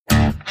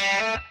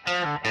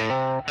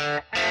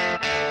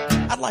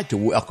I'd like to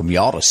welcome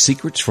y'all to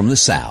Secrets from the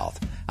South.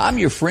 I'm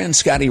your friend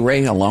Scotty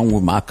Ray along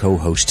with my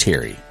co-host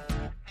Terry.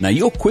 Now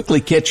you'll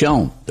quickly catch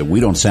on that we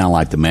don't sound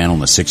like the man on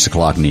the 6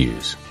 o'clock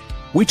news.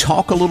 We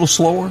talk a little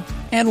slower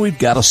and we've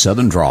got a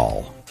southern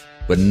drawl.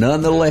 But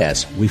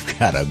nonetheless, we've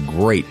got a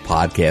great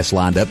podcast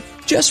lined up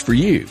just for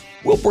you.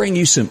 We'll bring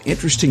you some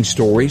interesting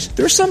stories.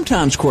 They're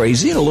sometimes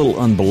crazy and a little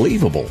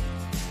unbelievable,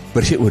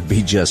 but it would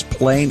be just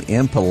plain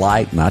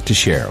impolite not to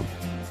share them.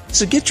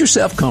 So get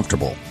yourself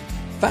comfortable.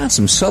 Find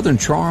some southern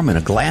charm in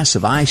a glass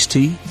of iced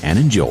tea and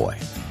enjoy.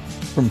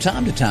 From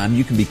time to time,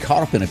 you can be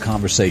caught up in a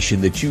conversation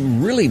that you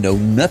really know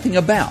nothing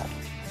about.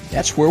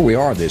 That's where we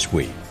are this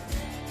week,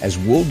 as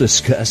we'll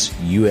discuss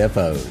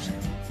UFOs.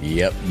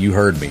 Yep, you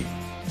heard me.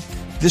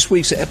 This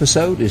week's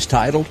episode is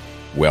titled,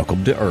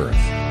 Welcome to Earth.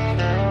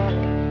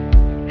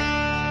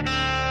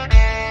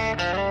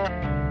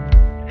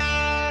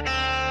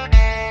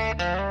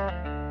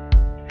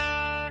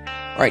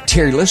 All right,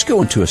 Terry, let's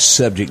go into a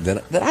subject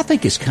that I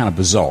think is kind of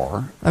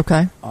bizarre.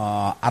 Okay.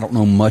 I don't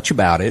know much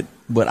about it,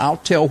 but I'll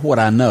tell what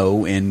I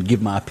know and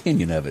give my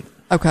opinion of it.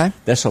 Okay.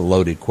 That's a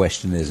loaded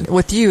question, isn't it?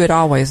 With you, it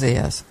always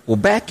is. Well,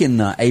 back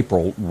in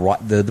April,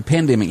 the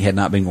pandemic had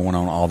not been going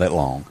on all that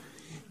long.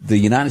 The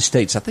United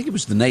States, I think it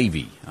was the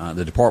Navy,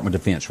 the Department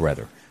of Defense,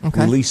 rather,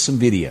 released some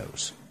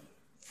videos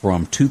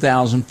from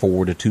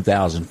 2004 to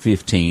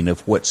 2015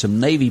 of what some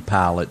Navy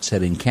pilots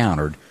had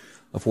encountered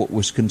of what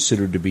was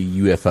considered to be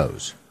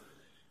UFOs.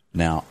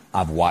 Now,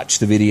 I've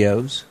watched the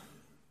videos,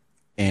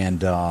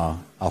 and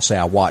I'll say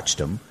I watched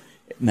them.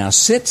 Now,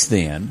 since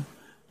then,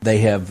 they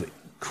have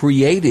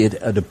created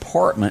a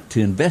department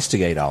to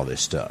investigate all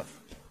this stuff.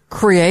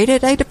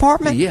 Created a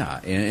department?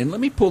 Yeah, and let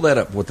me pull that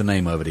up, what the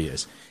name of it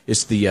is.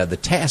 It's the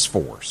task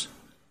force.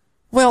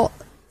 Well,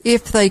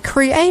 if they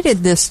created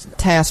this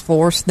task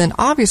force, then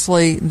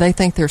obviously they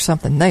think there's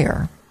something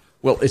there.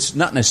 Well, it's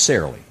not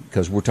necessarily,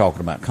 because we're talking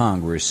about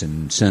Congress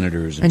and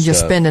senators and just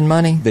stuff. Spending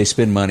money. They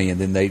spend money and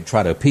then they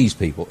try to appease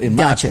people. In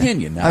my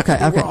opinion, now, okay,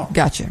 wrong.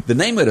 Gotcha. The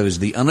name of it is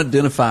the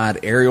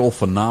Unidentified Aerial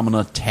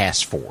Phenomena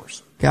Task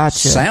Force.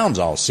 Gotcha. Sounds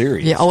all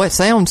serious. Yeah. Oh, it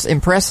sounds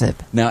impressive.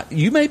 Now,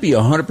 you may be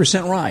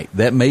 100% right.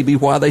 That may be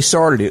why they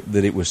started it.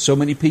 That it was so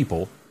many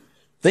people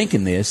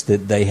thinking this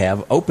that they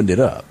have opened it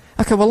up.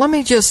 Okay. Well, let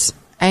me just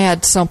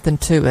add something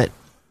to it.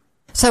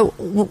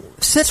 So,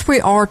 since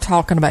we are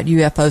talking about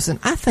UFOs, and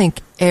I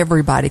think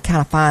everybody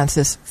kind of finds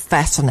this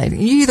fascinating.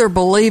 You either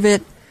believe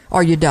it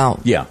or you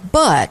don't. Yeah.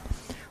 But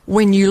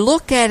when you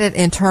look at it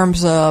in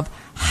terms of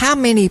how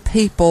many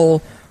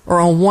people are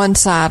on one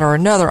side or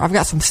another, I've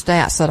got some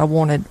stats that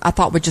I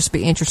thought would just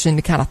be interesting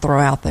to kind of throw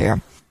out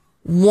there.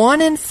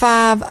 1 in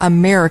 5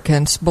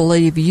 Americans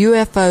believe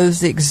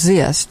UFOs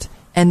exist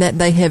and that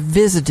they have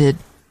visited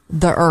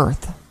the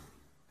Earth.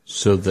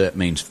 So that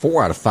means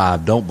 4 out of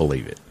 5 don't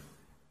believe it.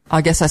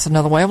 I guess that's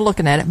another way of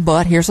looking at it,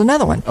 but here's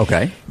another one.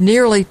 Okay.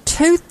 Nearly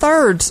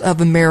 2/3 of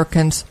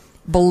Americans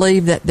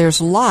believe that there's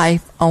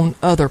life on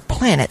other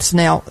planets.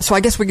 Now, so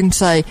I guess we can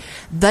say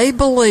they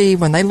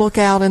believe when they look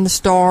out in the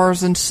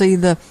stars and see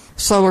the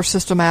solar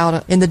system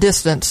out in the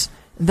distance,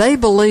 they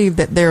believe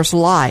that there's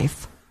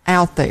life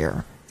out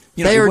there.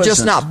 They are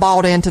just not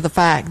bought into the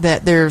fact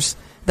that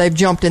they've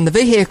jumped in the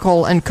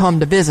vehicle and come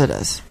to visit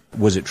us.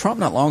 Was it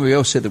Trump not long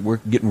ago said that we're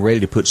getting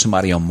ready to put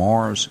somebody on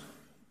Mars?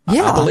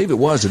 Yeah. I believe it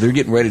was. That they're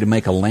getting ready to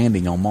make a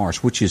landing on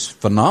Mars, which is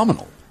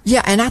phenomenal.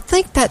 Yeah, and I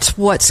think that's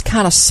what's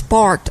kind of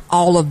sparked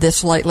all of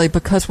this lately,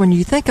 because when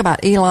you think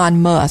about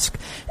Elon Musk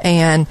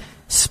and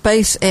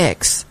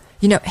SpaceX,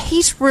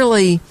 he's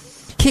really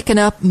kicking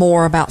up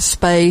more about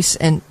space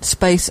and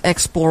space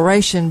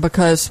exploration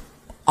because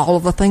all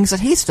of the things that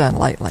he's done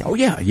lately. Oh,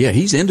 yeah,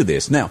 he's into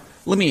this. Now,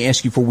 let me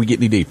ask you before we get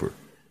any deeper.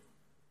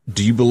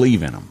 Do you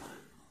believe in them?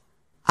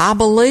 I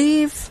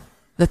believe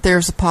that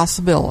there's a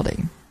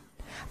possibility.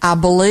 I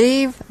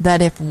believe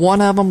that if one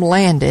of them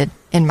landed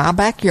in my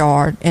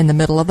backyard in the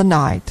middle of the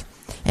night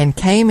and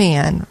came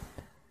in,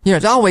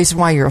 it's always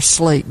while you're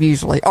asleep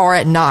usually, or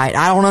at night.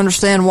 I don't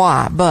understand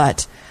why,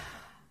 but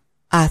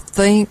I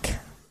think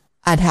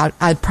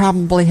I'd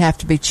probably have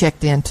to be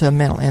checked into a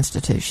mental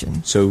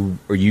institution. So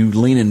are you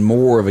leaning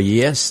more of a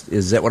yes?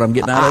 Is that what I'm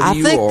getting out of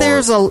you? I think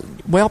there's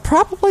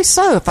probably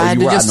so. If I had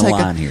to just take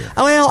line here?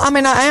 Well, I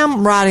mean, I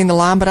am riding the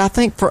line, but I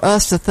think for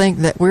us to think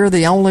that we're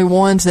the only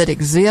ones that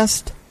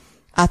exist,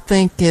 I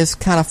think is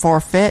kind of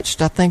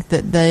far-fetched. I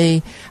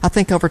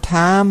think over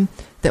time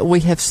that we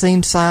have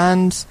seen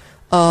signs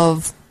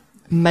of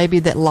maybe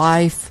that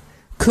life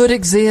could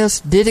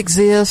exist, did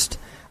exist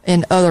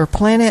in other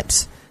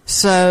planets.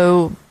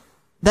 So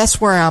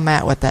that's where I'm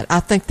at with that. I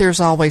think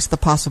there's always the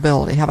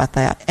possibility. How about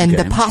that? And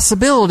the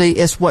possibility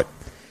is what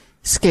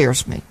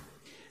scares me.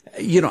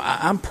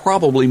 I'm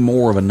probably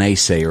more of a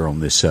naysayer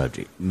on this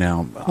subject.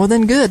 Now, well,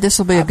 then good. This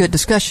will be a good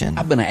discussion.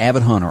 I've been an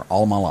avid hunter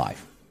all my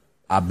life.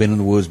 I've been in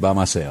the woods by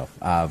myself.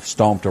 I've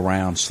stomped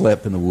around,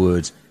 slept in the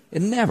woods,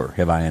 and never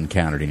have I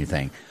encountered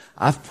anything.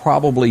 I've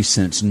probably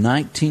since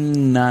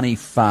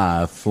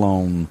 1995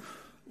 flown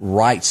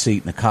right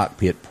seat in the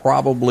cockpit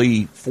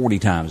probably 40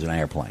 times in an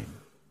airplane.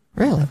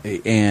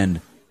 Really? And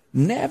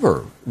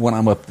Never, when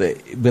I'm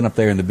been up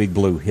there in the Big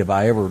Blue, have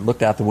I ever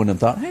looked out the window and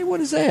thought, hey, what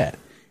is that?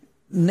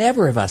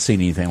 Never have I seen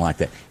anything like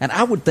that. And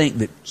I would think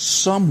that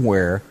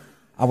somewhere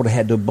I would have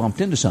had to have bumped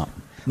into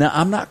something. Now,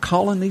 I'm not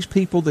calling these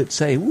people that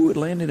say, ooh, it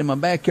landed in my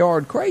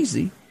backyard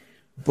crazy,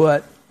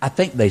 but I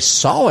think they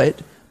saw it,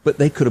 but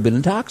they could have been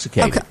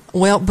intoxicated. Okay,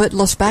 well, but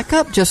let's back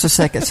up just a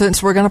second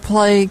since we're going to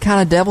play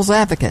kind of devil's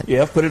advocate.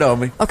 Yeah, put it on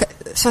me. Okay,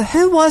 so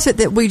who was it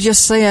that we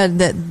just said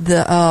that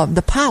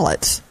the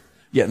pilots?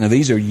 Yeah, now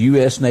these are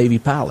U.S. Navy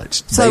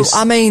pilots. So,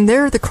 I mean,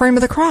 they're the cream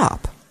of the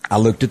crop. I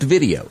looked at the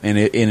video, and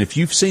if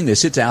you've seen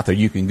this, it's out there.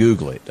 You can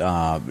Google it.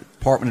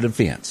 Department of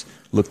Defense.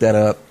 Look that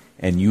up,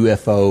 and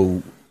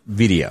UFO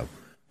video.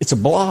 It's a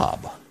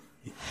blob.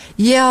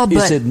 Yeah, but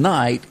it's at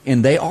night,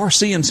 and they are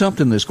seeing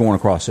something that's going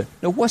across it.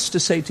 Now, what's to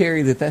say,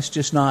 Terry, that that's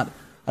just not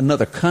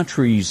another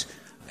country's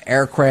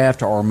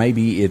aircraft, or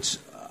maybe it's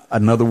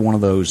another one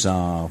of those,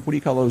 what do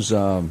you call those,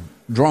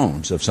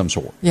 drones of some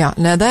sort? Yeah,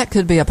 now that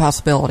could be a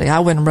possibility. I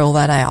wouldn't rule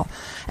that out.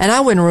 And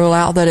I wouldn't rule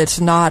out that it's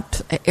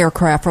not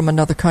aircraft from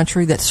another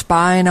country that's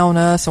spying on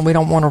us, and we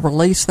don't want to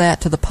release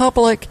that to the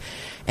public,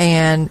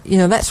 and, you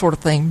know, that sort of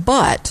thing.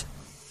 But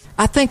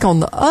I think on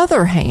the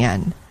other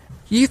hand,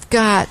 you've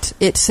got,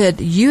 it said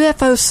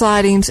UFO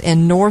sightings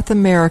in North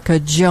America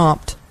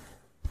jumped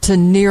to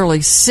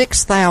nearly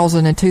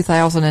 6,000 in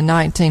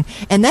 2019.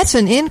 And that's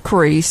an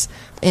increase.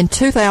 In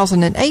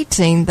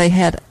 2018, they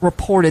had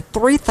reported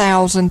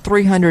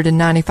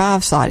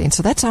 3,395 sightings.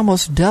 So that's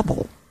almost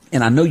double.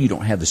 And I know you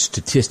don't have the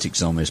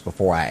statistics on this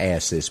before I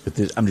ask this, but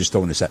I'm just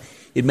throwing this out.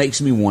 It makes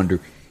me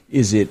wonder,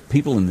 is it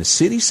people in the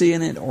city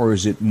seeing it, or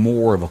is it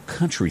more of a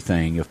country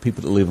thing of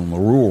people that live on the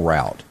rural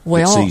route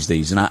that sees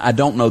these? And I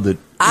don't know that.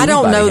 I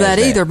don't know that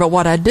either, but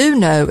what I do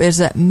know is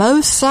that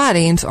most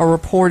sightings are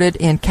reported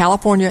in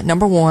California at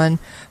number 1,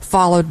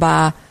 followed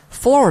by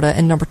Florida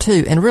at number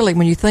 2. And really,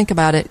 when you think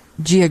about it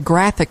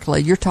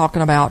geographically, you're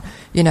talking about,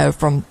 you know,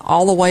 from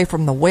all the way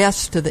from the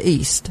west to the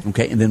east.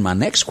 Okay, and then my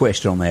next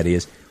question on that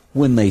is,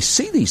 when they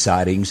see these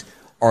sightings,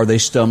 are they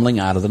stumbling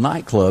out of the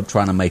nightclub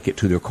trying to make it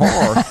to their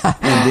car?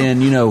 And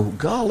then, you know,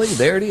 golly,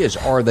 there it is.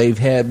 Or they've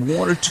had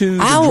one or two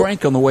to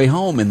drink on the way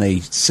home and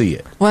they see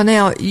it. Well,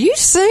 now, you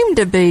seem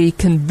to be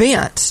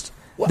convinced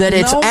that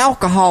it's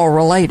alcohol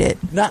related.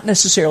 Not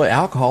necessarily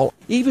alcohol.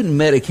 Even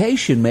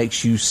medication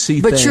makes you see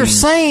things. But you're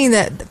saying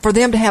that for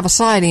them to have a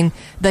sighting,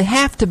 they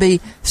have to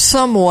be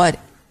somewhat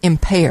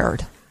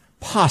impaired.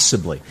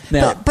 Possibly.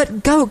 Now,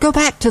 but go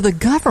back to the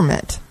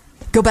government.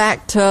 Go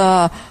back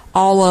to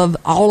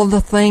all of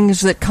the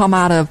things that come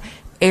out of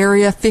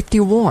Area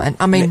 51.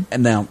 I mean,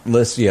 and now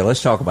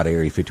let's talk about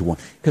Area 51,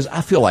 because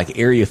I feel like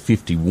Area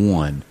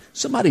 51,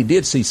 somebody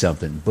did see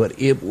something, but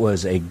it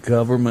was a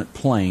government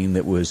plane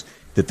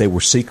that they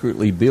were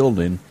secretly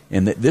building,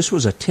 and that this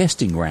was a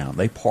testing ground.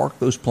 They parked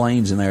those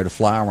planes in there to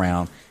fly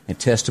around and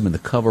test them in the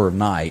cover of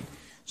night,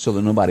 so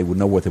that nobody would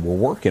know what they were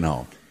working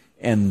on.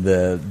 And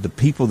the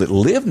people that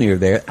live near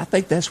there, I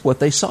think that's what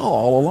they saw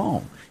all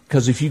along.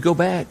 Because if you go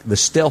back, the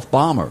stealth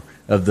bomber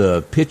of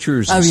the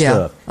pictures and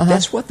stuff,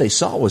 that's what they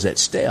saw, was that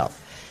stealth.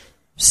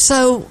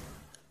 So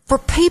for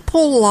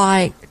people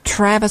like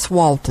Travis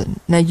Walton,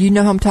 now you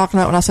know who I'm talking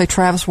about when I say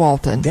Travis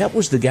Walton. That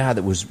was the guy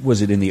that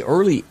was it in the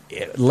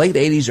late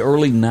 80s,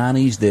 early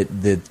 90s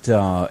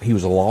that he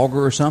was a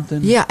logger or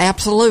something? Yeah,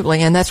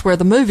 absolutely. And that's where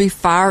the movie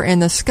Fire in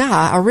the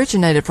Sky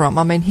originated from.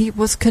 I mean, he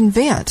was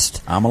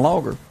convinced. I'm a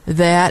logger.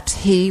 That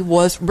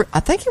I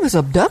think he was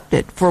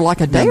abducted for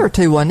like a day or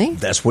two, wasn't he?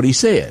 That's what he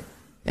said.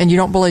 And you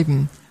don't believe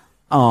him?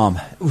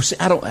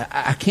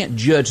 I can't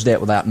judge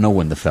that without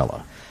knowing the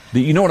fella. Do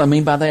you know what I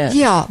mean by that?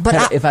 Yeah,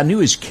 but if I knew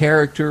his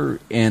character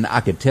and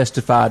I could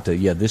testify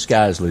to, this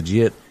guy is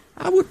legit,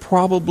 I would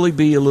probably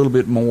be a little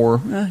bit more,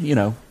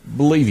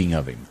 believing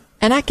of him.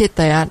 And I get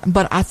that,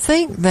 but I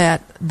think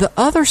that the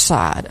other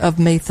side of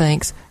me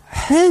thinks,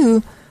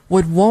 who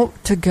would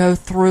want to go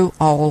through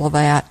all of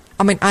that?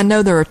 I mean, I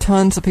know there are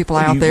tons of people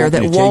out there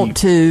that want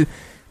to,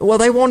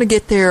 they want to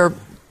get their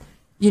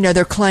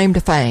claim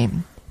to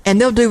fame. And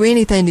they'll do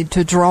anything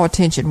to draw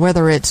attention,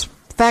 whether it's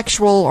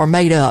factual or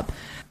made up.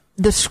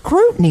 The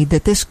scrutiny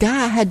that this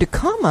guy had to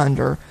come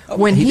under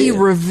when he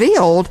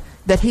revealed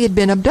that he had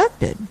been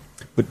abducted.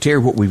 But, Terry,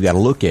 what we've got to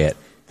look at,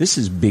 this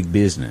is big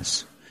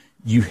business.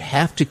 You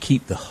have to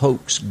keep the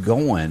hoax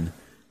going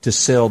to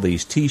sell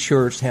these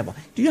T-shirts. Do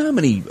you know how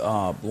many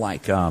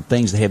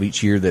things they have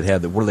each year that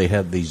have where they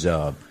have these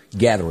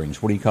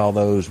gatherings? What do you call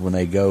those when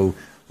they go,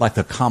 like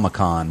the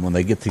Comic-Con, when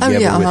they get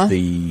together with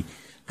the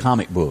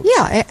comic books?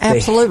 Yeah,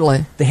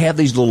 absolutely. They have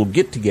these little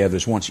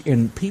get-togethers once,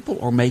 and people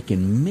are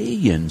making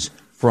millions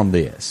from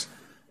this.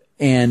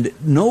 And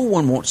no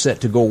one wants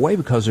that to go away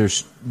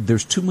because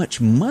there's too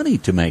much money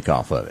to make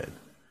off of it.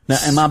 Now,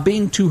 am I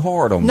being too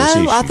hard on this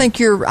issue? No,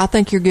 I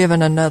think you're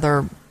giving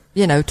another,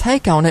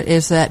 take on it,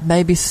 is that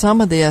maybe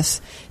some of this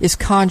is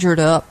conjured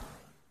up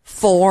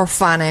for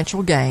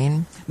financial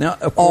gain. Now,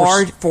 of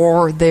course, or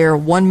for their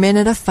 1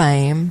 minute of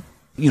fame.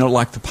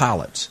 Like the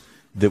pilots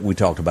that we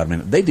talked about a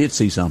minute. They did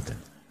see something.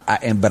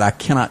 But I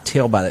cannot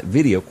tell by that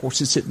video. Of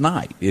course, it's at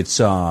night. It's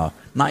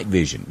night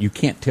vision. You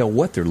can't tell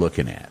what they're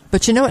looking at.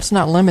 But it's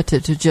not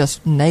limited to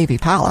just Navy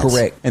pilots.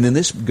 Correct. And then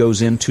this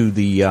goes into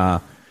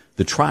the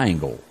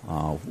triangle.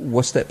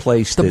 What's that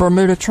place? The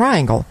Bermuda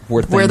Triangle,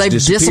 where they've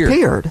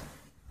disappeared.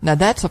 Now,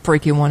 that's a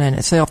freaky one in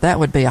itself. That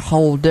would be a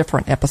whole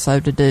different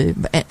episode to do,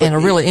 and a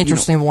really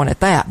interesting one at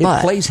that.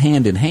 It plays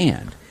hand in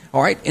hand.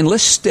 All right, and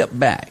let's step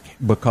back,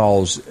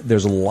 because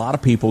there's a lot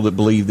of people that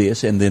believe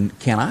this, and then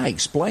can I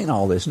explain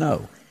all this?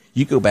 No.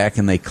 You go back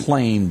and they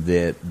claim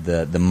that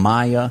the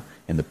Maya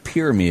and the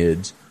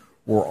pyramids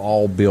were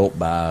all built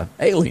by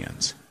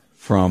aliens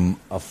from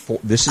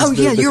this is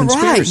the you're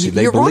conspiracy. Right.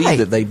 They you're believe right.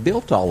 that they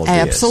built all of this.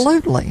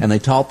 Absolutely. And they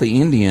taught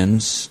the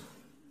Indians,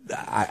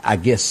 I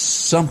guess,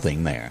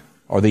 something there.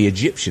 Or the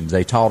Egyptians,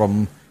 they taught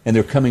them, and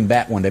they're coming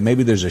back one day.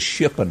 Maybe there's a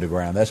ship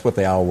underground. That's what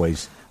they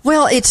always...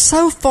 Well, it's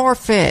so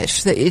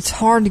far-fetched that it's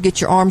hard to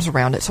get your arms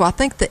around it. So I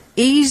think the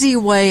easy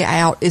way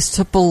out is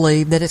to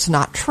believe that it's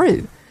not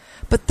true.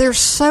 But there's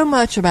so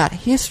much about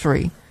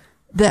history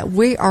that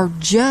we are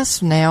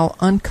just now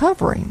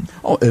uncovering.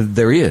 Oh,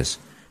 there is.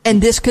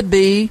 And this could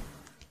be,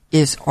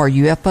 are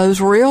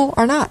UFOs real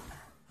or not?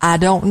 I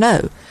don't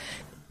know.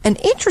 An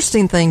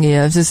interesting thing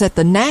is that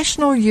the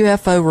National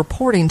UFO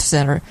Reporting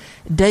Center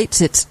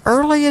dates its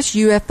earliest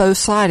UFO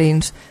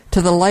sightings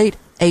to the late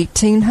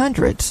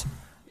 1800s.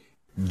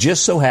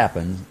 Just so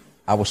happened,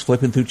 I was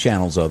flipping through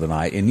channels the other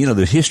night, and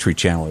the History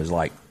Channel is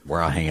like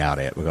where I hang out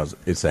at, because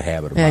it's a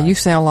habit of mine. Yeah, you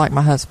sound like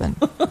my husband.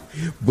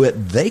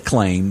 But they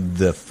claim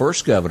the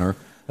first governor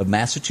of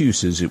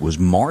Massachusetts, it was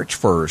March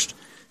 1st,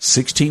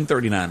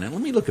 1639. And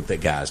let me look at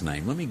that guy's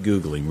name. Let me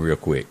Google him real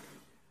quick.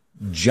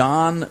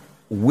 John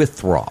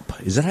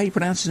Winthrop. Is that how you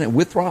pronounce his name?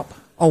 Winthrop?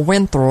 Oh,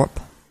 Winthrop.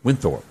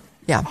 Winthrop.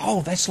 Yeah.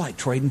 Oh, that's like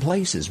trading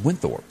places.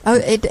 Winthrop. Oh,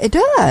 it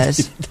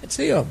does. That's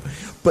him.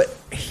 But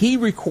he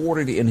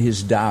recorded in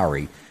his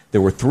diary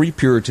there were 3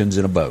 Puritans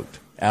in a boat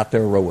out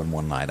there rowing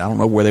one night. I don't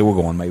know where they were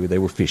going. Maybe they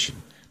were fishing.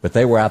 But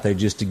they were out there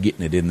just to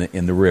getting it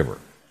in the river.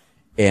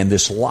 And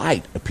this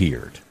light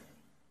appeared.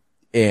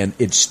 And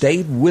it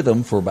stayed with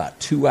them for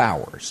about 2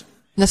 hours.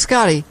 Now,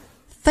 Scotty,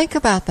 think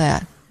about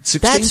that.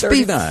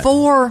 1639. That's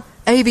before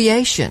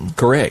aviation.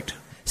 Correct.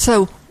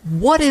 So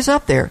what is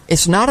up there?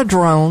 It's not a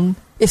drone.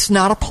 It's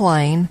not a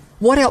plane.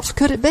 What else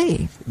could it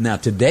be? Now,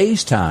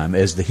 today's time,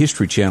 as the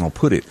History Channel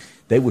put it,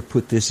 they would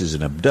put this as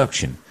an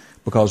abduction,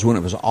 because when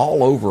it was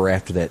all over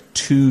after that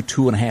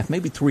 2.5,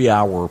 maybe 3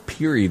 hour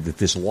period that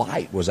this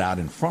light was out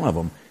in front of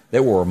them, they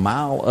were a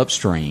mile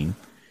upstream.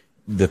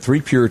 The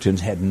 3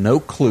 Puritans had no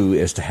clue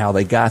as to how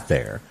they got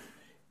there.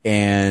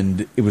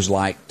 And it was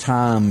like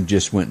time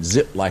just went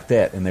zip like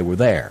that, and they were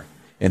there.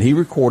 And he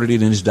recorded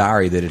it in his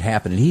diary that it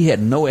happened, and he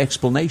had no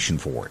explanation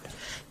for it.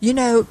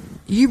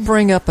 You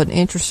bring up an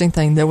interesting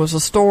thing. There was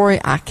a story,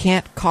 I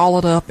can't call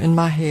it up in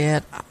my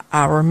head.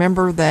 I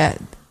remember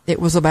that it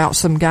was about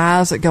some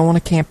guys that go on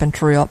a camping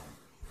trip,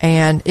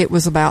 and it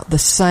was about the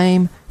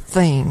same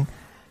thing,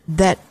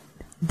 that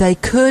they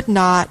could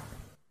not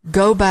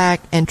go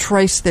back and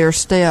trace their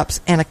steps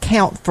and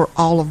account for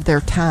all of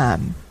their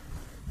time.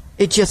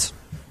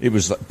 It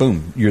was like,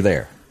 boom, you're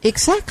there.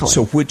 Exactly.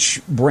 So which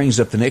brings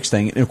up the next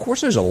thing. And, of course,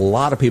 there's a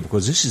lot of people,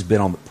 because this has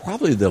been on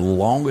probably the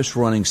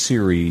longest-running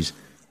series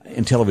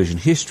in television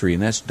history,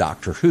 and that's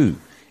Doctor Who.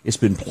 It's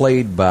been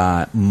played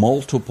by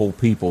multiple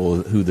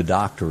people who the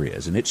Doctor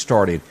is. And it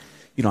started,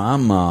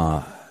 I'm,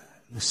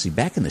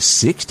 back in the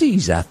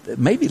 60s,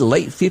 maybe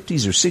late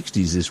 50s or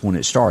 60s is when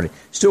it started.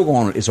 Still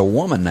going on. It's a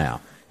woman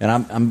now.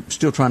 And I'm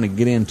still trying to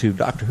get into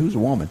Doctor Who's a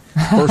woman.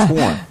 First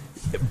one.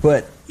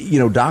 But,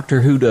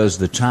 Doctor Who does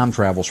the time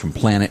travels from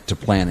planet to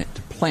planet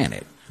to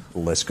planet.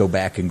 Let's go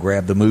back and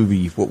grab the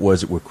movie, what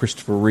was it, with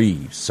Christopher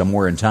Reeves,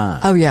 Somewhere in Time.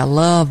 Oh, yeah, I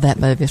love that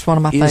movie. It's one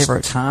of my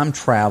favorites. Is time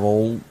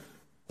travel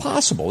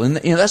possible? And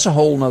that's a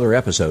whole other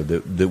episode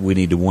that we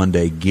need to one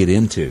day get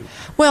into.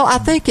 Well, I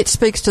think it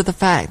speaks to the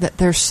fact that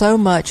there's so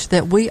much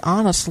that we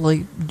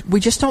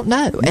just don't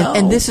know. No.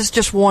 And this is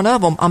just one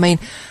of them. I mean,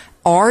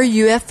 are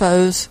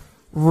UFOs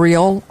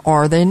real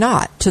or are they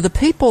not? To the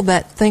people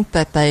that think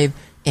that they've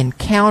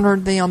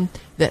encountered them,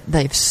 that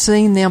they've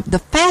seen them, the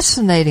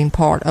fascinating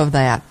part of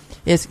that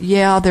is,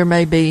 there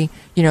may be,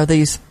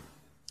 these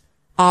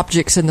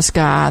objects in the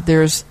sky.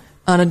 There's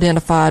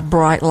unidentified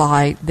bright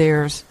light.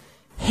 There's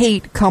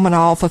heat coming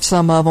off of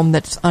some of them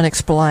that's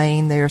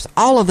unexplained. There's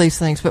all of these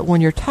things. But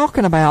when you're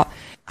talking about,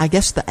 I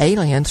guess, the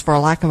aliens, for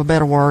lack of a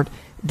better word,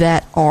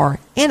 that are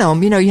in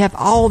them, you have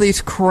all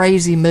these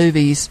crazy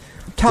movies.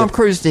 Tom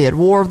Cruise did,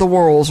 War of the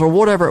Worlds or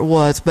whatever it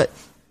was. But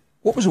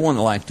what was the one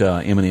that liked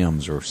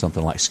M&M's or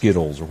something like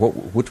Skittles? Or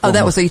which one? Oh,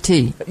 that was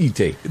E.T.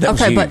 E.T. That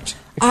was huge.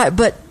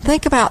 But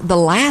think about the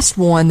last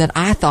one that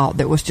I thought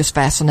that was just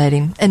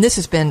fascinating, and this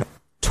has been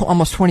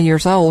almost 20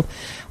 years old,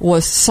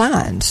 was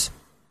Signs.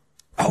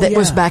 That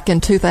was back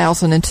in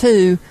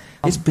 2002.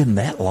 It's been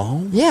that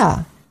long?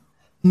 Yeah.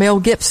 Mel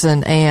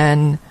Gibson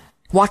and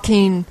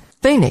Joaquin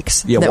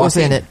Phoenix that was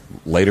in it.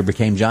 Later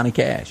became Johnny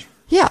Cash.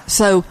 Yeah.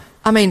 So,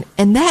 I mean,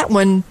 and that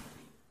one,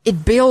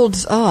 it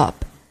builds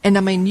up. And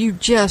I mean, you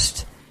feel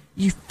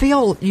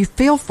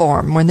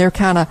for them when they're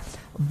kind of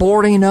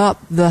boarding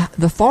up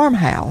the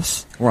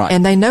farmhouse. Right.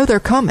 And they know they're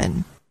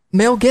coming.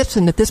 Mel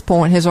Gibson at this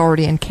point has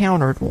already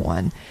encountered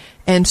one.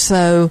 And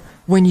so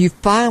when you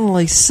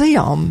finally see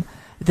them,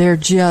 they're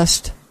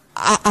just,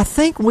 I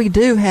think we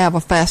do have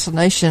a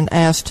fascination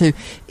as to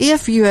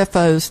if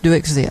UFOs do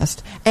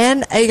exist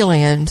and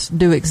aliens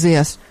do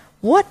exist,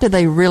 what do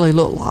they really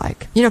look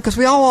like? You know, because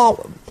we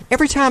all,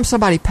 every time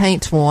somebody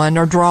paints one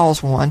or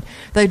draws one,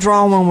 they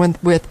draw one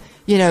with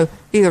you know,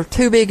 either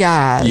two big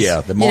eyes.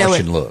 Yeah, the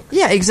Martian look.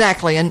 Yeah,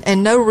 exactly.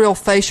 And no real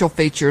facial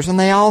features. And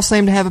they all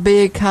seem to have a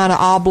big kind of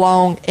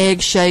oblong,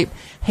 egg-shaped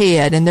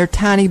head and their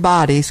tiny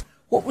bodies.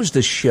 What was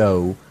the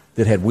show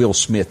that had Will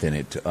Smith in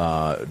it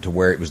to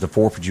where it was the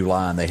 4th of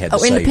July and they had to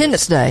save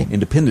Independence Day.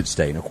 Independence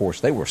Day. And, of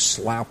course, they were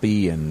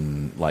sloppy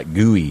and, like,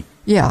 gooey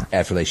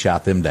after they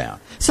shot them down.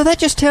 So that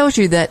just tells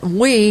you that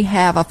we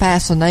have a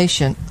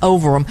fascination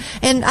over them.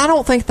 And I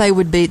don't think that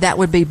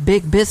would be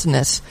big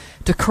business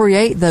to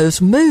create those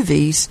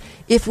movies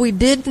if we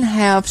didn't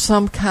have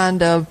some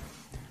kind of,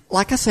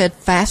 like I said,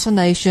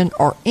 fascination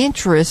or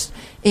interest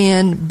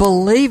in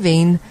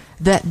believing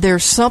that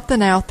there's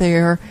something out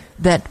there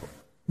that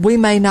we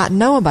may not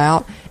know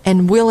about,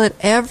 and will it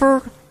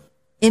ever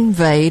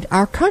invade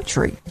our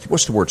country?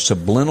 What's the word?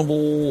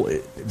 Subliminal?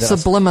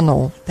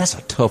 Subliminal. That's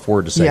a tough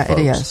word to say, yeah,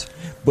 folks. It is.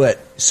 But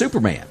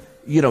Superman,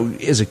 you know,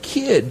 as a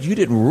kid, you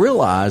didn't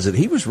realize that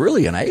he was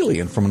really an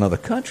alien from another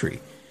country.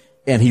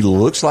 And he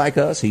looks like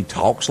us, he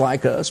talks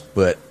like us,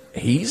 but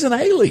he's an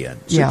alien.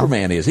 Yeah.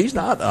 Superman is. He's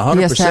not 100%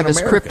 He has to have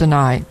his American.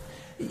 kryptonite.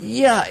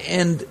 Yeah,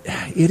 and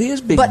it is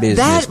big but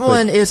business. That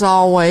one is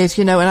always,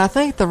 you know, and I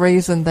think the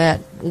reason that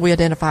we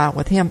identify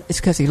with him is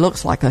because he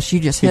looks like us. You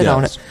just hit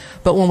on it.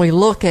 But when we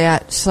look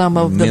at some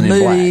of the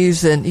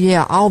movies and,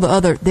 all the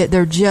other,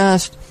 they're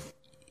just,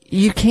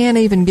 you can't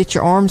even get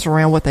your arms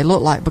around what they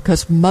look like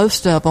because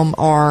most of them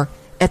are,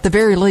 at the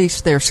very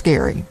least, they're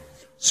scary.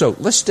 So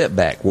let's step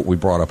back what we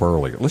brought up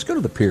earlier. Let's go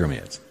to the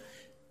pyramids.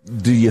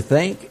 Do you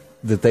think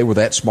that they were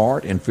that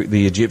smart, and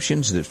the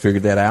Egyptians that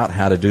figured that out,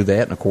 how to do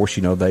that? And, of course,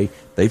 you know,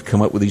 they've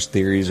come up with these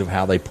theories of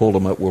how they pulled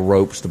them up with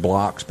ropes, the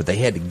blocks, but they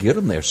had to get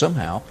them there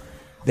somehow.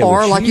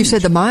 Or, like you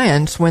said, the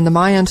Mayans, when the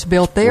Mayans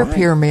built their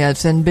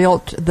pyramids and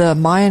built the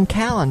Mayan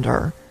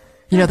calendar,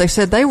 you know, they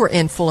said they were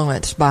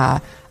influenced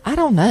by, I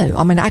don't know.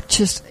 I mean,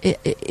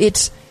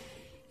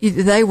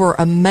 they were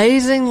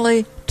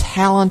amazingly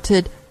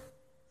talented,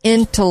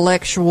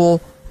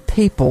 intellectual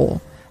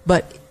people.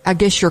 But I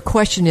guess your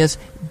question is,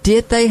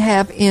 did they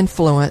have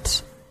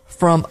influence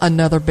from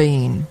another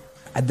being?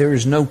 There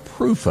is no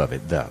proof of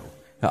it, though.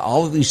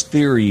 All of these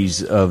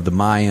theories of the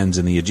Mayans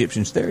and the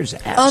Egyptians, there's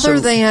other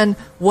than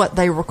what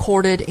they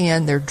recorded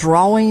in their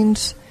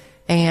drawings,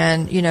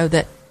 and you know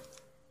that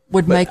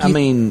would make you. I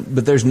mean,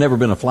 but there's never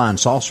been a flying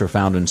saucer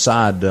found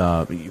inside.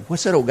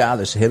 What's that old guy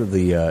that's head of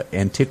the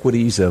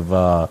antiquities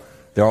of?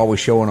 They're always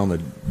showing on the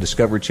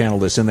Discovery Channel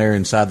that's in there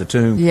inside the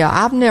tomb. Yeah,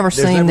 I've never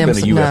seen them.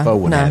 There's never been a UFO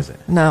one, has it?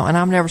 No, and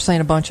I've never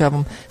seen a bunch of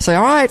them. Say,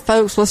 all right,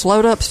 folks, let's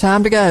load up. It's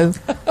time to go.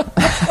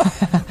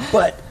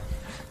 But,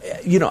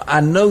 you know,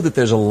 I know that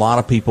there's a lot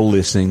of people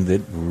listening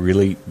that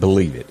really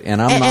believe it.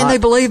 And they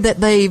believe that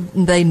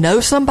they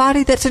know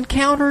somebody that's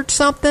encountered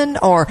something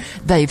or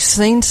they've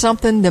seen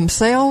something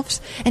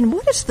themselves. And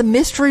what is the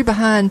mystery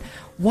behind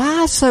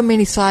why so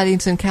many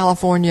sightings in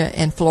California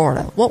and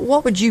Florida?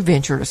 What would you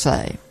venture to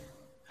say?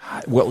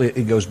 Well,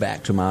 it goes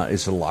back to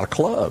it's a lot of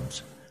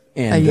clubs.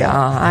 And,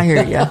 I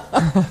hear you.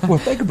 Well,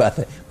 think about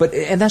that.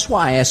 And that's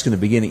why I asked in the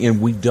beginning,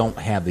 and we don't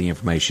have the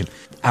information.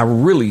 I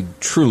really,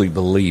 truly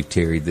believe,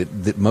 Terry,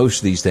 that most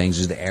of these things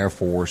is the Air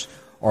Force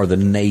or the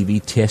Navy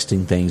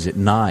testing things at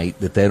night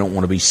that they don't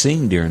want to be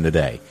seen during the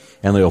day.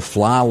 And they'll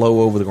fly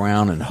low over the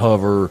ground and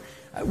hover.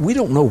 We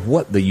don't know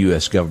what the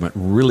U.S. government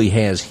really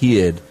has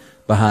hid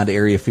behind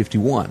Area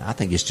 51. I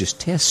think it's just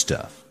test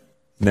stuff.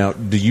 Now,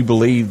 do you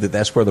believe that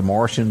that's where the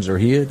Martians are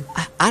hid?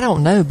 I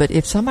don't know, but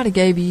if somebody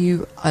gave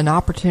you an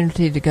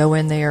opportunity to go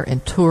in there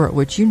and tour it,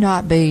 would you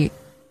not be?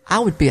 I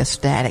would be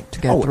ecstatic to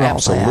go through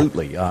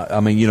absolutely. all that. I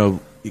mean, you know,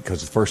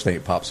 because the first thing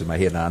that pops in my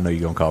head, and I know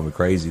you're going to call me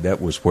crazy,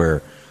 that was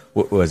where,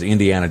 what was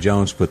Indiana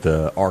Jones put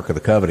the Ark of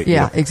the Covenant.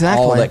 Yeah, you know,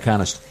 exactly. All that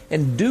kind of stuff.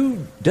 And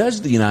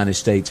does the United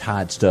States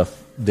hide stuff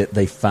that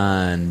they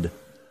find?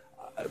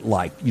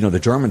 Like, you know, the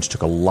Germans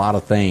took a lot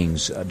of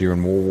things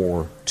during World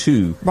War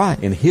II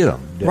and hid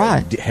them.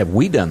 Right. Have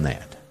we done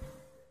that?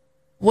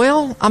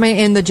 Well, I mean,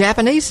 and the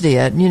Japanese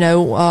did, you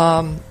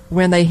know,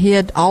 when they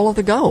hid all of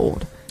the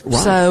gold.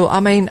 Right. So, I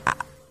mean,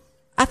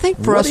 I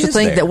think for us to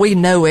think that we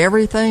know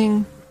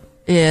everything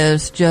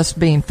is just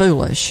being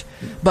foolish.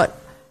 But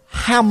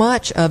how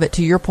much of it,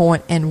 to your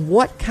point, and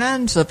what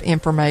kinds of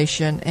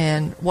information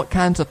and what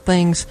kinds of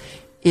things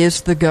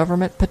is the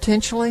government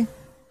potentially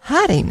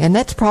hiding? And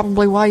that's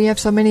probably why you have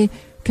so many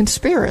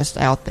conspiracists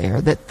out there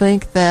that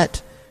think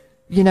that,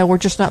 you know, we're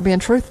just not being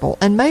truthful.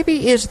 And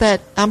maybe is that,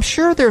 I'm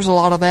sure there's a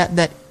lot of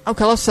that,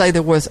 okay, let's say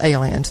there was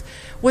aliens.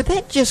 Would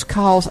that just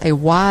cause a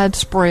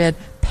widespread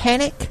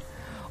panic?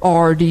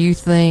 Or do you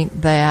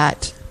think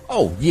that...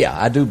 Oh, yeah,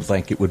 I do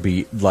think it would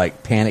be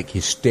like panic,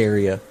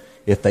 hysteria.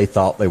 if they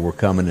thought they were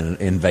coming and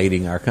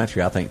invading our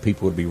country. I think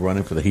people would be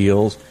running for the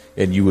hills,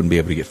 and you wouldn't be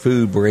able to get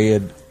food,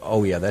 bread.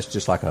 Oh, yeah, that's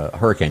just like a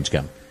hurricane's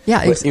coming.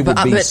 Yeah, but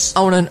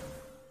on a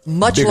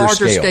much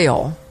larger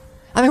scale.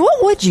 I mean,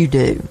 what would you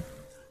do?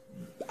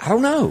 I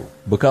don't know,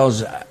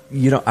 because,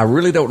 I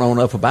really don't know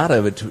enough about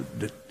it.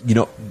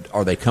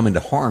 Are they coming to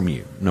harm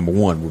you? Number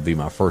one would be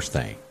my first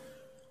thing.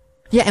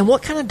 Yeah, and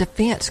what kind of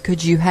defense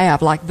could you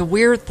have? Like, the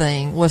weird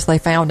thing was they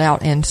found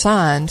out in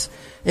signs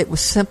it was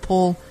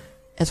simple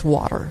as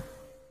water.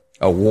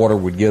 Oh, water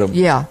would get them?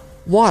 Yeah,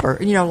 water.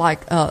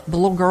 Like the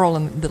little girl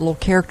and the little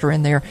character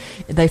in there,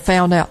 they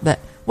found out that,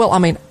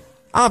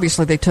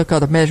 obviously they took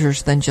other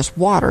measures than just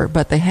water,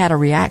 but they had a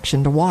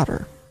reaction to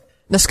water.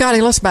 Now,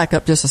 Scotty, let's back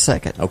up just a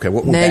second. Okay,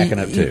 what we're backing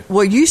up to?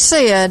 Well, you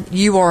said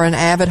you are an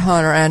avid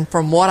hunter, and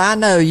from what I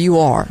know, you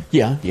are.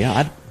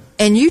 Yeah.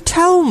 And you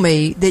told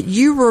me that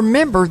you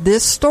remember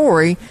this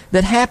story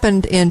that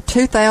happened in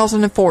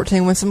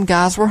 2014 when some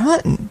guys were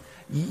hunting.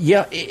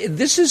 Yeah,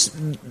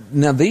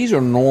 these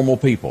are normal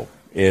people,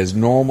 as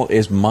normal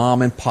as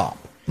mom and pop.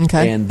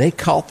 Okay. And they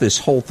caught this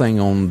whole thing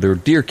on their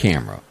deer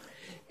camera.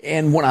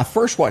 And when I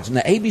first watched it,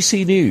 now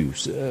ABC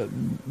News,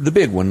 the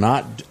big one,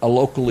 not a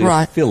locally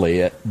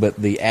affiliate, but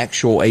the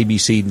actual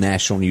ABC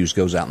National News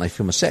goes out and they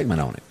film a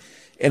segment on it.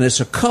 And it's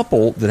a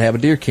couple that have a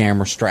deer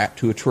camera strapped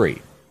to a tree.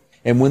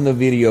 And when the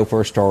video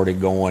first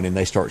started going and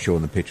they start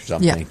showing the pictures,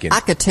 I'm thinking,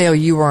 I could tell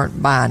you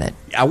weren't buying it.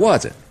 I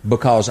wasn't,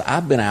 because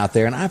I've been out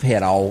there and I've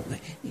had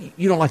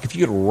like if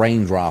you get a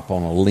raindrop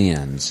on a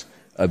lens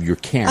of your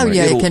camera. Oh,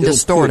 yeah, it can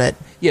distort it.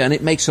 Yeah, and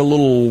it makes a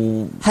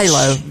little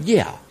halo.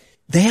 Yeah.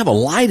 They have a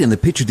light in the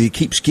picture that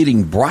keeps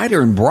getting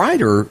brighter and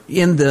brighter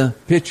in the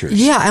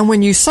pictures. Yeah, and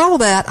when you saw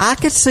that, I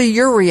could see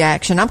your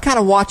reaction. I'm kind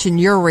of watching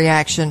your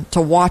reaction to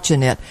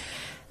watching it.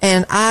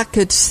 And I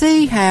could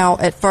see how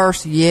at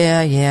first,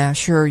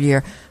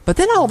 sure. But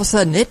then all of a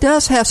sudden, it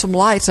does have some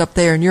lights up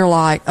there, and you're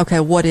like, okay,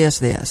 what is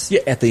this?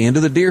 Yeah, at the end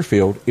of the deer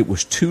field, it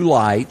was two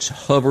lights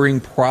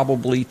hovering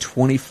probably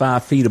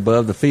 25 feet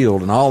above the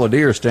field, and all the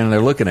deer are standing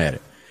there looking at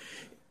it.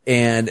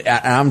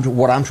 And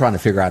what I'm trying to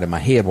figure out in my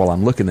head while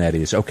I'm looking at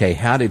it is, okay,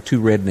 how did two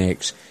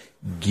rednecks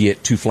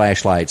get two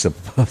flashlights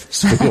above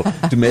this field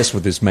to mess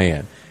with this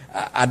man?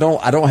 I don't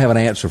have an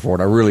answer for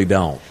it. I really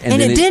don't.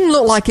 And it didn't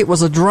look like it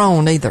was a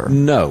drone either.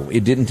 No,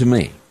 it didn't to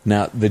me.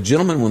 Now, the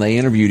gentleman, when they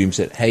interviewed him,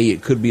 said, hey,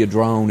 it could be a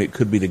drone. It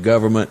could be the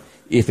government.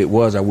 If it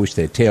was, I wish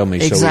they'd tell me.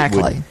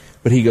 Exactly.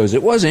 But he goes,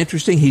 it was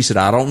interesting. He said,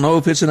 I don't know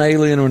if it's an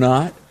alien or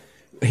not.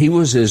 He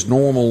was as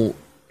normal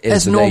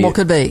as normal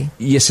could be.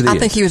 Yes, it is. I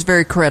think he was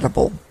very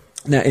credible.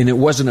 Now, and it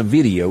wasn't a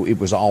video. It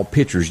was all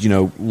pictures,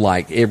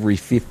 like every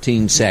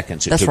 15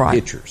 seconds it took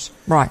pictures.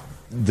 Right.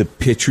 The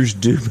pictures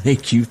do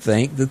make you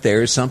think that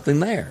there is something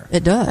there.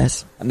 It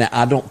does. Now,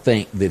 I don't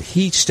think that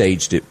he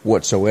staged it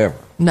whatsoever.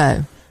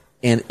 No.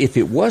 And if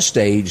it was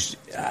staged,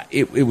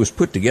 it was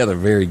put together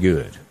very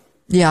good.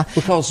 Yeah.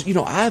 Because,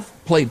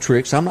 I've played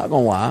tricks, I'm not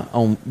going to lie,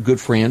 on good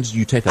friends.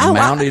 You take a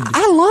mounted...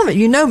 I love it.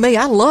 You know me.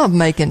 I love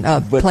making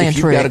playing tricks. But if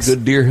you've got a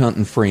good deer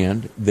hunting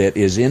friend that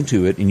is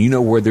into it and you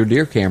know where their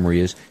deer camera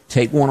is,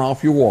 take one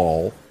off your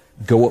wall,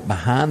 go up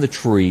behind the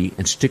tree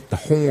and stick the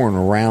horn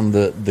around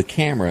the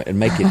camera and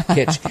make it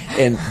catch,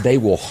 and they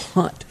will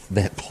hunt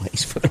that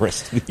place for the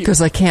rest of the year. Because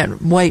they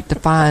can't wait to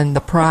find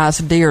the prize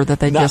deer that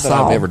they just saw. Not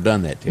that I've ever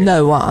done that, Terry.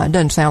 No, it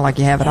doesn't sound like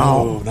you have at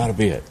all. No, not a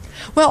bit.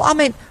 Well, I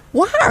mean,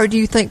 why do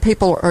you think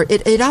people are,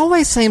 it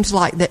always seems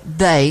like that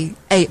they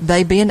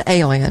being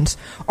aliens,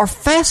 are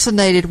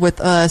fascinated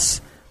with us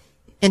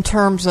in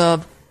terms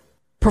of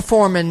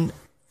performing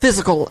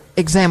physical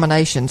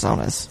examinations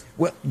on us?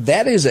 Well,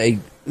 that is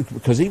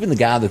because even the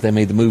guy that they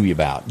made the movie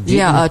about.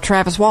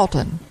 Travis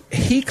Walton.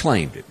 He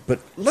claimed it. But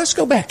let's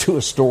go back to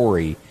a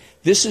story.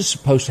 This is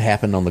supposed to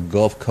happen on the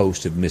Gulf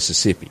Coast of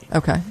Mississippi.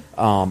 Okay.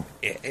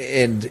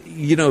 And,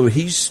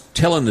 he's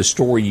telling the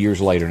story years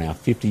later now,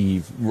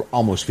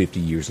 almost 50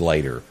 years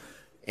later.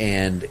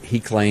 And he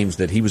claims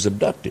that he was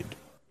abducted.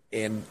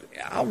 And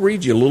I'll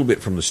read you a little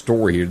bit from the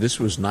story here. This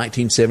was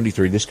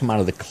 1973. This came out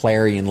of the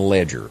Clarion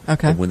Ledger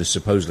of when this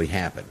supposedly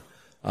happened.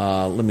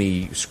 Let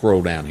me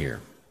scroll down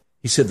here.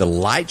 He said the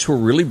lights were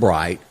really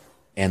bright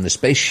and the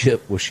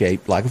spaceship was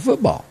shaped like a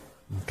football.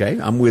 Okay,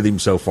 I'm with him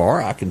so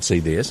far. I can see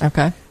this.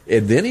 Okay.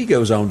 And then he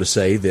goes on to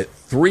say that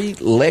 3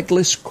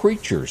 legless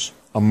creatures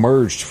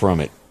emerged from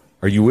it.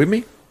 Are you with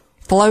me?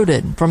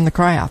 Floated from the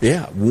craft.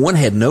 Yeah. One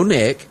had no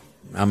neck.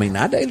 I mean,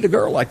 I dated a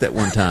girl like that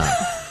one time.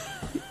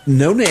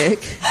 No neck.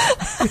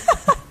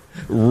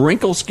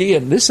 Wrinkled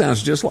skin. This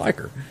sounds just like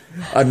her.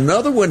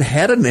 Another one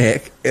had a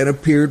neck and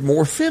appeared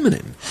more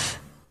feminine.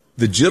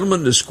 The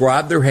gentleman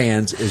described their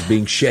hands as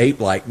being shaped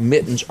like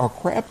mittens or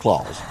crab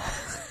claws.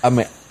 I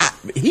mean,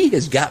 he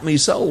has got me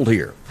sold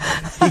here.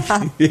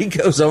 He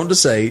goes on to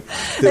say...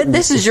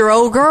 This is your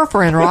old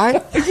girlfriend,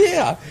 right?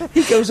 Yeah.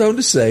 He goes on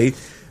to say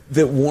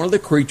that one of the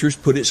creatures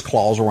put its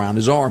claws around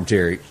his arm,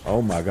 Terry.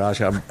 Oh, my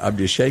gosh, I'm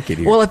just shaking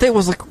here. Well, if it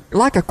was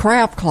like a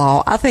crab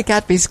claw, I think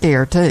I'd be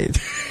scared, too.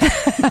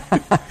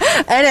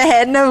 And it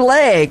had no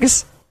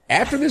legs.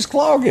 After this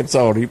claw gets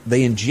on him,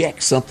 they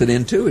inject something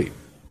into him.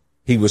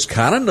 He was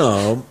kind of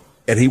numb,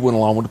 And he went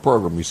along with the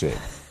program, you said.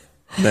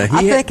 Now,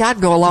 I think I'd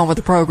go along with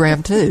the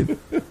program, too.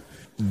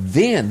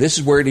 Then, this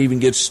is where it even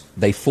gets,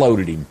 they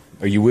floated him.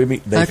 Are you with me?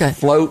 They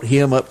float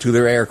him up to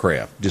their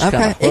aircraft. Just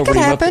kind of it could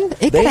happen.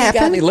 They ain't got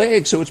any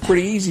legs, so it's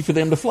pretty easy for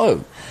them to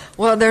float.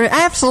 Well, they're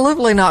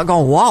absolutely not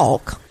going to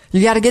walk.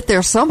 You got to get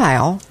there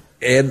somehow.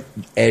 And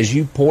as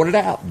you pointed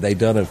out, they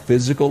done a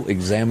physical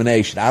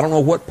examination. I don't know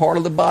what part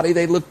of the body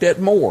they looked at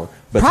more.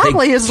 But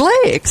probably his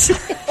legs.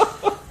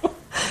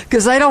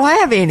 Because they don't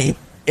have any.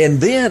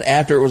 And then,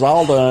 after it was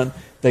all done,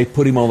 they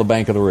put him on the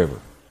bank of the river.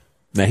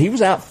 Now, he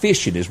was out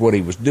fishing is what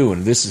he was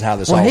doing. This is how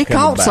this all came about.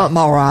 Well, he caught something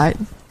all right.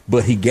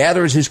 But he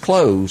gathers his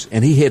clothes,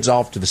 and he heads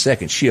off to the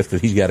second shift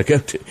that he's got to go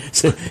to.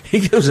 So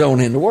he goes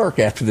on into work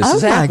after this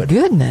has happened. Oh,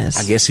 my goodness.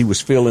 I guess he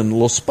was feeling a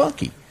little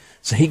spunky.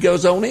 So he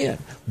goes on in.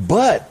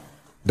 But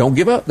don't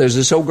give up. There's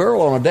this old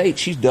girl on a date.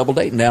 She's double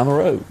dating down the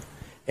road.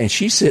 And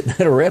she's sitting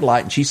at a red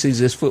light, and she sees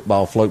this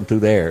football floating through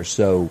the air.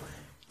 So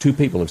 2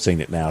 people have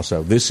seen it now.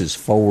 So this is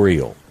for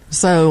real.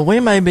 So we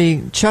may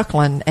be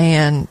chuckling,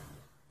 and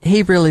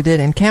he really did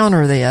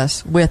encounter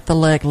this with the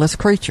legless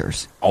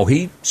creatures. Oh,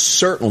 he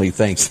certainly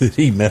thinks that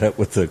he met up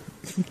with the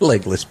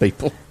legless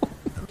people.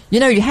 You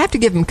know, you have to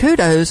give him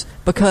kudos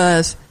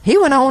because he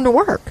went on to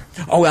work.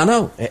 Oh, I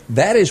know.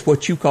 That is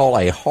what you call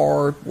a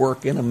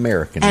hard-working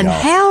American. And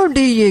y'all. How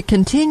do you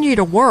continue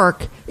to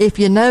work if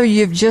you know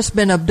you've just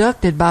been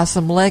abducted by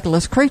some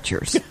legless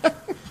creatures?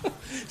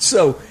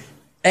 So,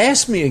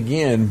 ask me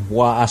again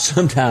why I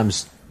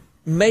sometimes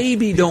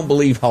maybe don't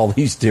believe all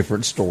these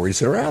different stories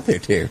that are out there,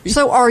 Terry.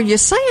 So are you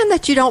saying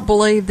that you don't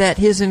believe that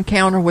his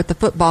encounter with the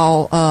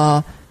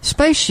football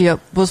spaceship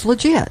was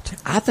legit?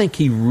 I think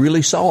he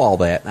really saw all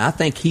that. I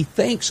think he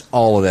thinks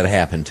all of that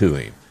happened to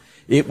him.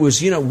 It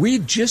was,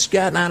 we'd just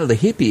gotten out of the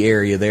hippie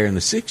area there in the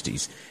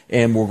 60s,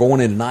 and we're going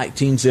into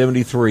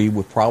 1973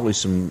 with probably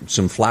some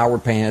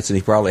flowered pants, and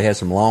he probably had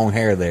some long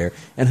hair there.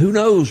 And who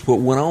knows what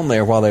went on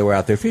there while they were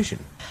out there fishing.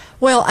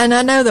 Well, and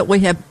I know that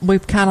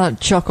we've kind of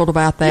chuckled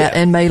about that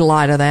and made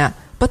light of that,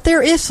 but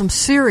there is some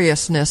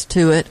seriousness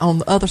to it on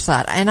the other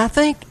side. And I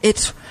think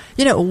it's,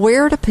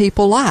 where do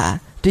people lie?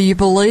 Do you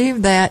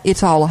believe that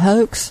it's all a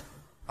hoax,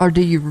 or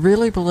do you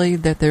really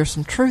believe that there's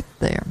some truth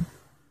there?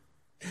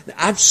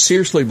 I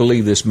seriously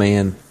believe this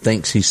man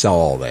thinks he saw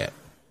all that.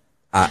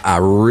 I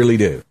really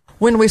do.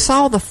 When we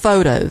saw the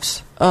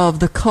photos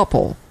of the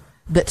couple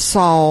that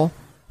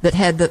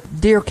had the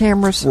deer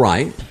cameras.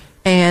 Right.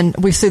 And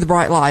we see the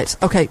bright lights.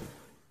 Okay,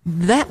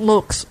 that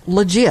looks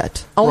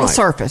legit. On the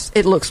surface,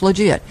 it looks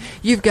legit.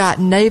 You've got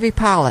Navy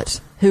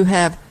pilots who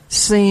have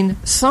seen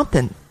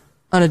something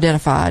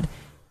unidentified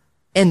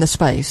in the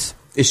space.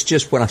 It's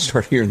just when I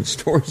start hearing the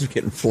stories of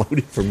getting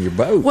floated from your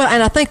boat. Well,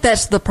 and I think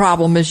that's the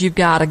problem is you've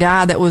got a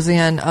guy that was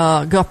in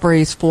Gulf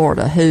Breeze,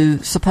 Florida, who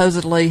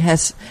supposedly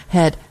has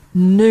had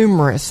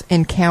numerous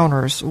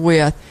encounters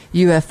with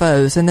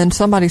UFOs, and then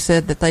somebody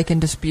said that they can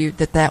dispute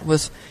that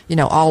was,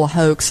 all a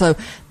hoax. So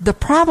the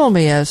problem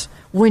is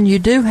when you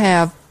do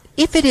have,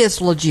 if it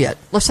is legit,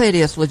 let's say it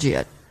is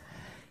legit,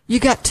 you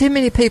got too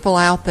many people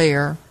out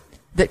there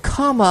that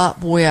come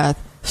up with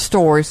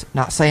stories,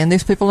 not saying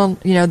these people,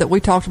 that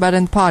we talked about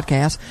in the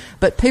podcast,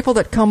 but people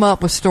that come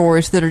up with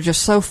stories that are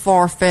just so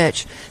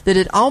far-fetched that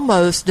it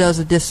almost does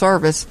a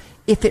disservice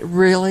if it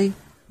really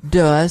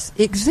does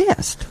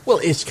exist. Well,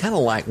 it's kind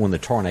of like when the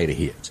tornado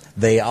hits.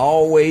 They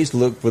always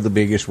look for the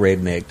biggest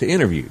redneck to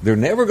interview. They're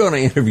never going to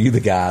interview the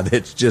guy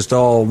that's just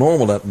all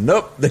normal.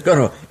 Nope, they're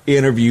going to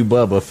interview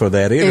Bubba for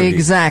that interview.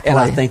 Exactly. And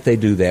I think they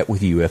do that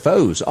with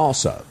UFOs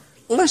also.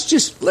 Let's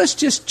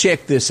just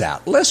check this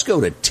out. Let's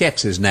go to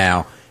Texas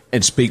now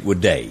and speak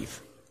with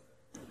Dave.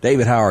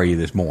 David, how are you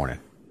this morning?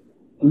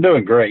 I'm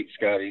doing great,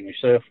 Scotty. And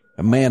yourself?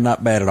 Man,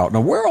 not bad at all.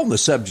 Now, we're on the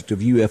subject of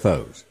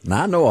UFOs.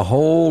 Now, I know a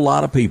whole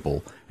lot of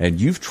people, and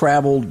you've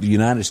traveled the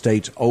United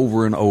States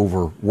over and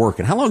over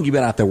working. How long have you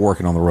been out there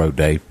working on the road,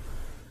 Dave?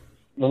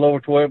 A little over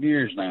 12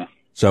 years now.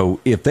 So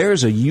if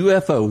there's a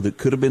UFO that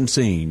could have been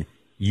seen,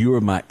 you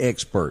are my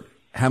expert.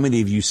 How many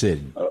have you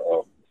seen?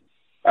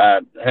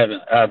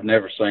 I've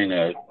never seen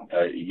a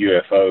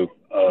UFO,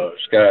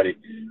 Scotty.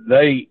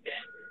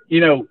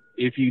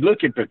 If you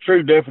look at the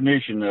true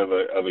definition of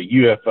a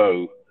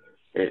UFO,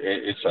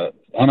 it's an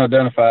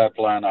unidentified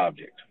flying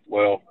object.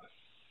 Well,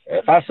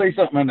 if I see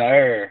something in the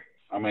air,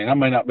 I may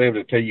not be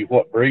able to tell you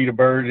what breed of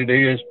bird it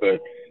is,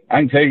 but I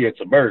can tell you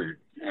it's a bird.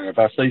 And if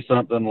I see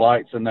something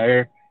lights in the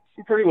air, I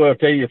can pretty well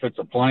tell you if it's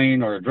a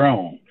plane or a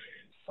drone.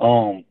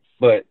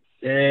 But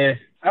I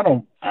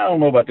don't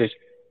know about this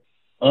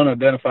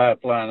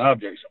unidentified flying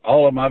objects.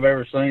 All of them I've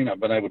ever seen, I've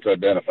been able to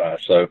identify.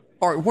 So,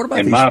 all right, what about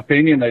in my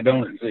opinion, they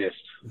don't exist.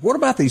 What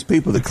about these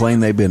people that claim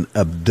they've been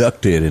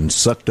abducted and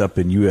sucked up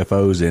in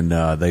UFOs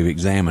and they've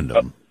examined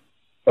them?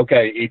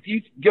 Okay, if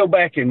you go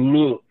back and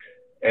look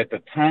at the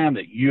time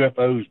that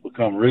UFOs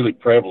become really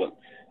prevalent,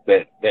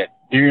 that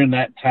during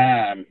that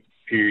time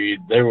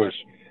period, there was,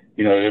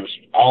 it was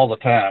all the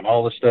time,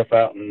 all the stuff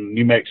out in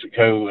New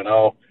Mexico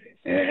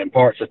and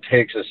parts of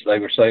Texas, they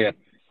were saying,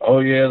 oh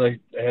yeah, they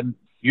had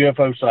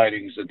UFO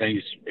sightings in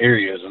these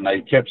areas, and they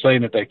kept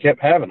saying that they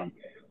kept having them.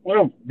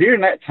 Well,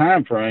 during that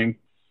time frame,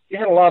 you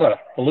had a lot of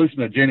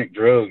hallucinogenic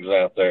drugs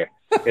out there,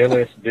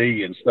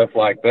 LSD and stuff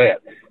like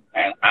that.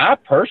 And I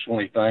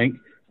personally think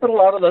that a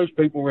lot of those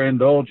people were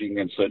indulging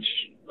in such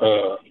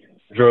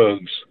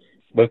drugs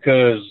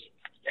because,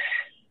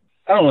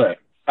 I don't know,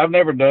 I've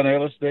never done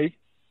LSD.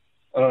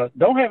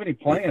 Don't have any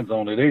plans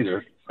on it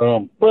either.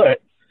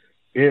 But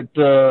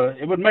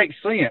it would make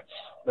sense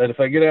that if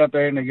they get out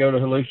there and they go to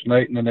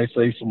hallucinating and they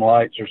see some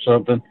lights or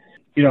something,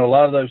 you know, a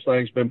lot of those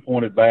things have been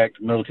pointed back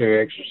to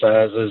military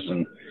exercises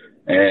and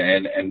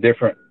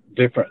different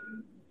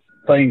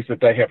things that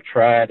they have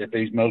tried at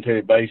these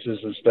military bases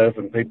and stuff,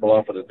 and people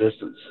off at a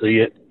distance see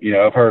it. You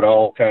know, I've heard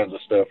all kinds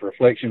of stuff,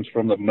 reflections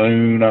from the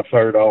moon. I've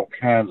heard all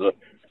kinds of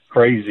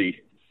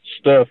crazy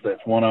stuff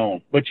that's went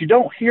on. But you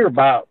don't hear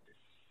about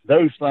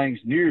those things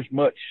near as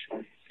much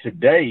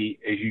today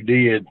as you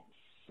did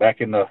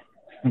back in the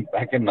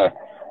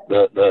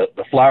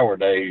flower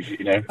days,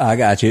 you know. I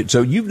got you.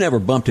 So you've never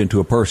bumped into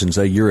a person,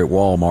 say you're at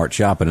Walmart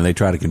shopping, and they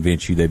try to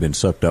convince you they've been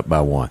sucked up by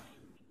one?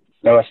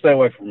 No, I stay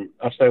away from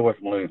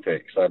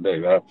lunatics. I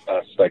do.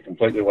 I stay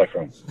completely away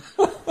from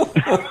them.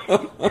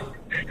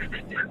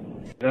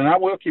 And I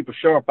will keep a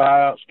sharp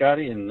eye out,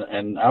 Scotty,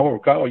 and I will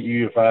call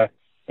you if I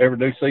ever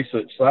do see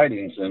such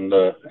sightings and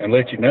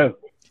let you know.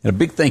 And a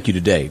big thank you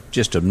to Dave,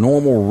 just a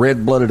normal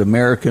red-blooded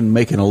American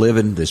making a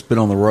living that's been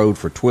on the road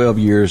for 12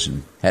 years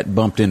and hadn't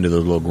bumped into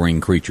those little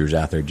green creatures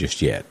out there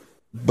just yet.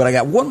 But I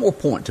got one more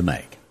point to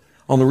make.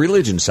 On the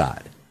religion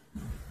side,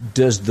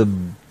 does the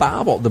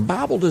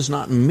Bible does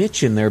not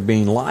mention there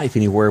being life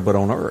anywhere but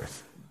on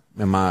earth.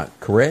 Am I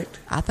correct?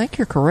 I think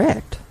you're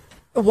correct.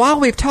 While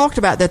we've talked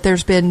about that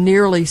there's been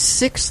nearly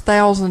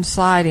 6,000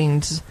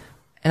 sightings,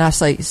 and I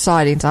say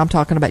sightings, I'm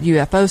talking about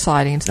UFO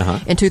sightings,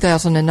 in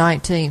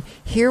 2019.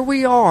 Here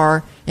we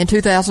are in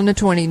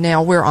 2020.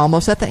 Now we're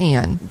almost at the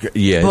end.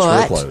 Yeah, it's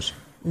real close.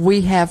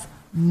 We have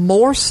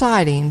more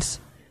sightings,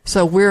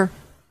 so we're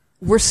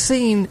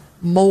seeing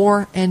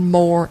more and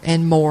more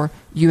and more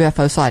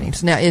UFO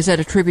sightings. Now, is that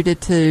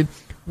attributed to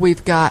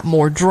we've got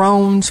more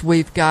drones,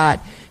 we've got,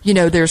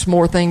 there's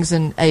more things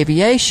in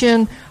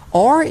aviation,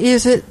 or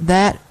is it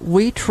that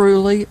we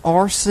truly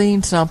are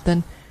seeing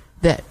something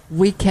that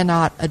we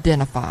cannot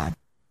identify?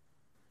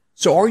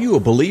 So are you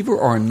a believer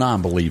or a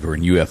non-believer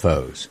in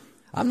UFOs?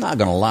 I'm not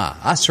going to lie.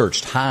 I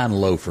searched high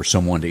and low for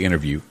someone to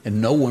interview,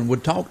 and no one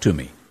would talk to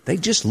me. They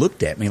just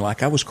looked at me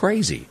like I was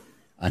crazy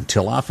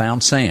until I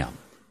found Sam.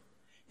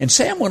 And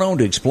Sam went on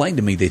to explain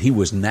to me that he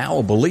was now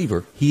a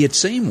believer. He had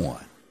seen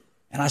one.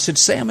 And I said,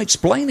 Sam,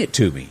 explain it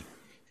to me.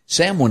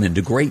 Sam went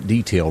into great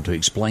detail to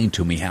explain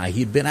to me how he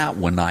had been out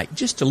one night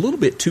just a little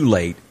bit too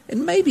late,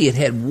 and maybe had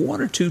had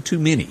one or two too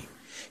many.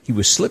 He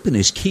was slipping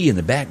his key in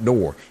the back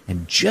door,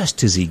 and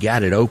just as he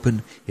got it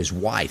open, his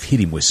wife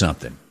hit him with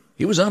something.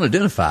 He was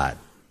unidentified,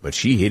 but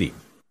she hit him.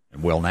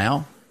 And well,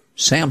 now,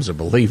 Sam's a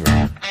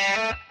believer.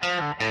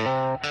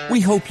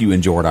 We hope you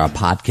enjoyed our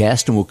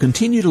podcast and will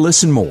continue to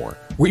listen more.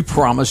 We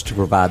promise to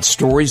provide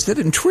stories that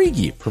intrigue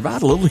you,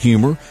 provide a little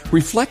humor,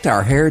 reflect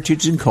our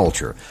heritage and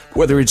culture,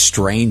 whether it's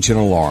strange and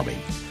alarming.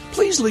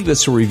 Please leave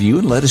us a review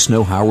and let us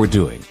know how we're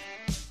doing.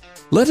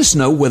 Let us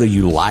know whether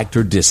you liked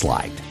or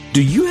disliked.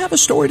 Do you have a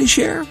story to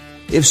share?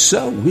 If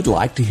so, we'd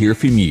like to hear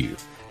from you.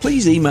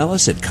 Please email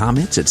us at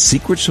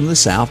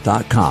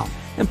comments@secretsfromthesouth.com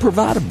and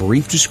provide a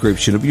brief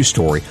description of your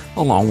story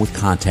along with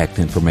contact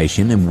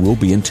information, and we'll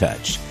be in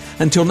touch.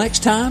 Until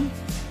next time,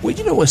 well,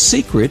 you know a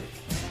secret,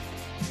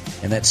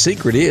 and that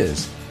secret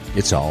is,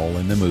 it's all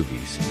in the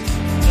movies.